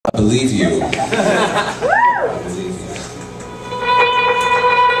I believe you.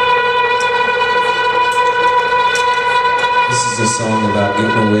 This is a song about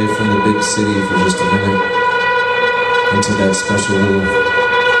getting away from the big city for just a minute into that special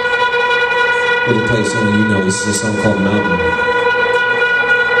little place only you know. This is a song called Mountain.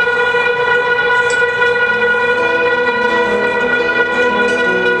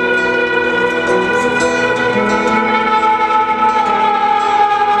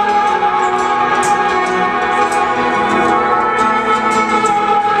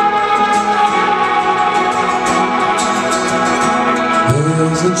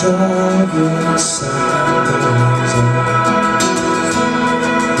 There's a driving signs on.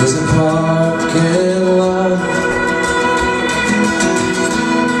 There's a parking lot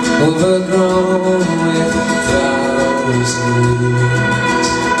overgrown with flowers and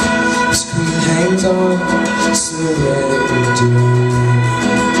leaves. The screen hangs on surrender.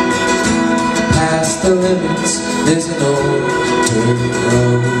 Past the limits, there's an old dirt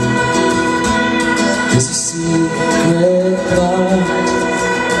road. There's a secret plot.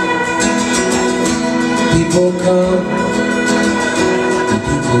 People come and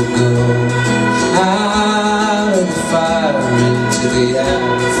people go out of the fire into the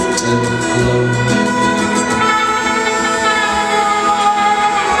afterglow.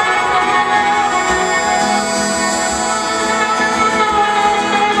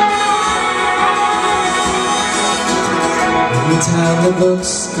 Anytime the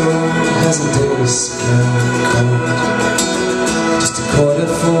bookstore has a discount code, just a quarter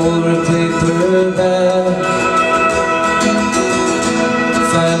for a paperback.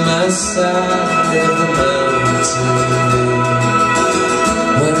 Find my side of the mountain.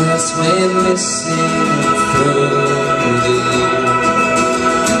 What else may missing through the years?